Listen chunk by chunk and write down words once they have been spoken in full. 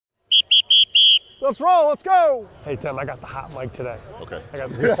Let's roll. Let's go. Hey, Tim, I got the hot mic today. Okay.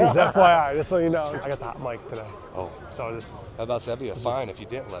 This is FYI, just so you know. I got the hot mic today. Oh. So just. I was about to say, that'd be a fine if you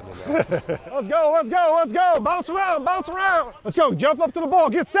didn't let me know. Let's go, let's go, let's go. Bounce around, bounce around. Let's go, jump up to the ball,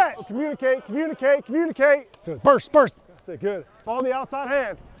 get set. Communicate, communicate, communicate. Good. Burst, burst. That's it, good. Ball in the outside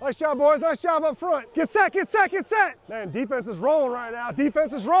hand. Nice job, boys, nice job up front. Get set, get set, get set. Man, defense is rolling right now.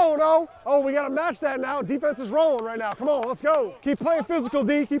 Defense is rolling, oh. Oh, we gotta match that now. Defense is rolling right now. Come on, let's go. Keep playing physical,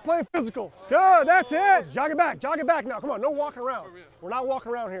 D, keep playing physical. Good, that's it. Jog it back now. Come on, no walking around. We're not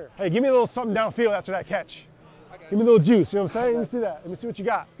walking around here. Hey, give me a little something downfield after that catch. Give me a little juice, you know what I'm saying? Let me see that. Let me see what you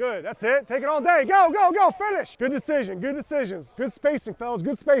got. Good, that's it. Take it all day. Go, go, go, finish. Good decision, good decisions. Good spacing, fellas,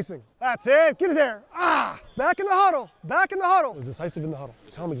 good spacing. That's it, get it there. Ah, back in the huddle, back in the huddle. They're decisive in the huddle.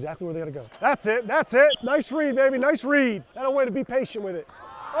 Tell them exactly where they gotta go. That's it, that's it. Nice read, baby, nice read. That's a way to be patient with it.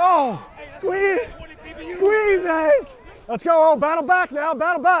 Oh, squeeze, squeeze, Hank. Let's go, oh, battle back now,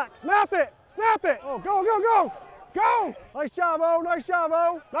 battle back. Snap it, snap it. Oh, go, go, go. Go! Nice job, O. Nice job,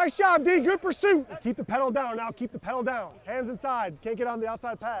 O. Nice job, D. Good pursuit. Keep the pedal down now. Keep the pedal down. Hands inside. Can't get on the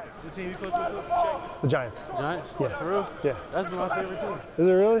outside pad. What team you coach with? The Giants. Giants? Yeah. For real? Yeah. That's been my favorite team. Is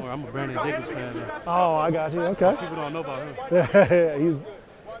it really? Well, I'm a Brandon Jacobs fan. Man. Oh, I got you. Okay. People don't know about him. Yeah, he's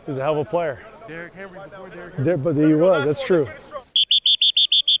a hell of a player. Derrick Henry before Derrick Henry. But he was. That's true.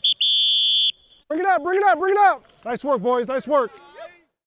 Bring it up, bring it up, bring it up. Nice work, boys. Nice work.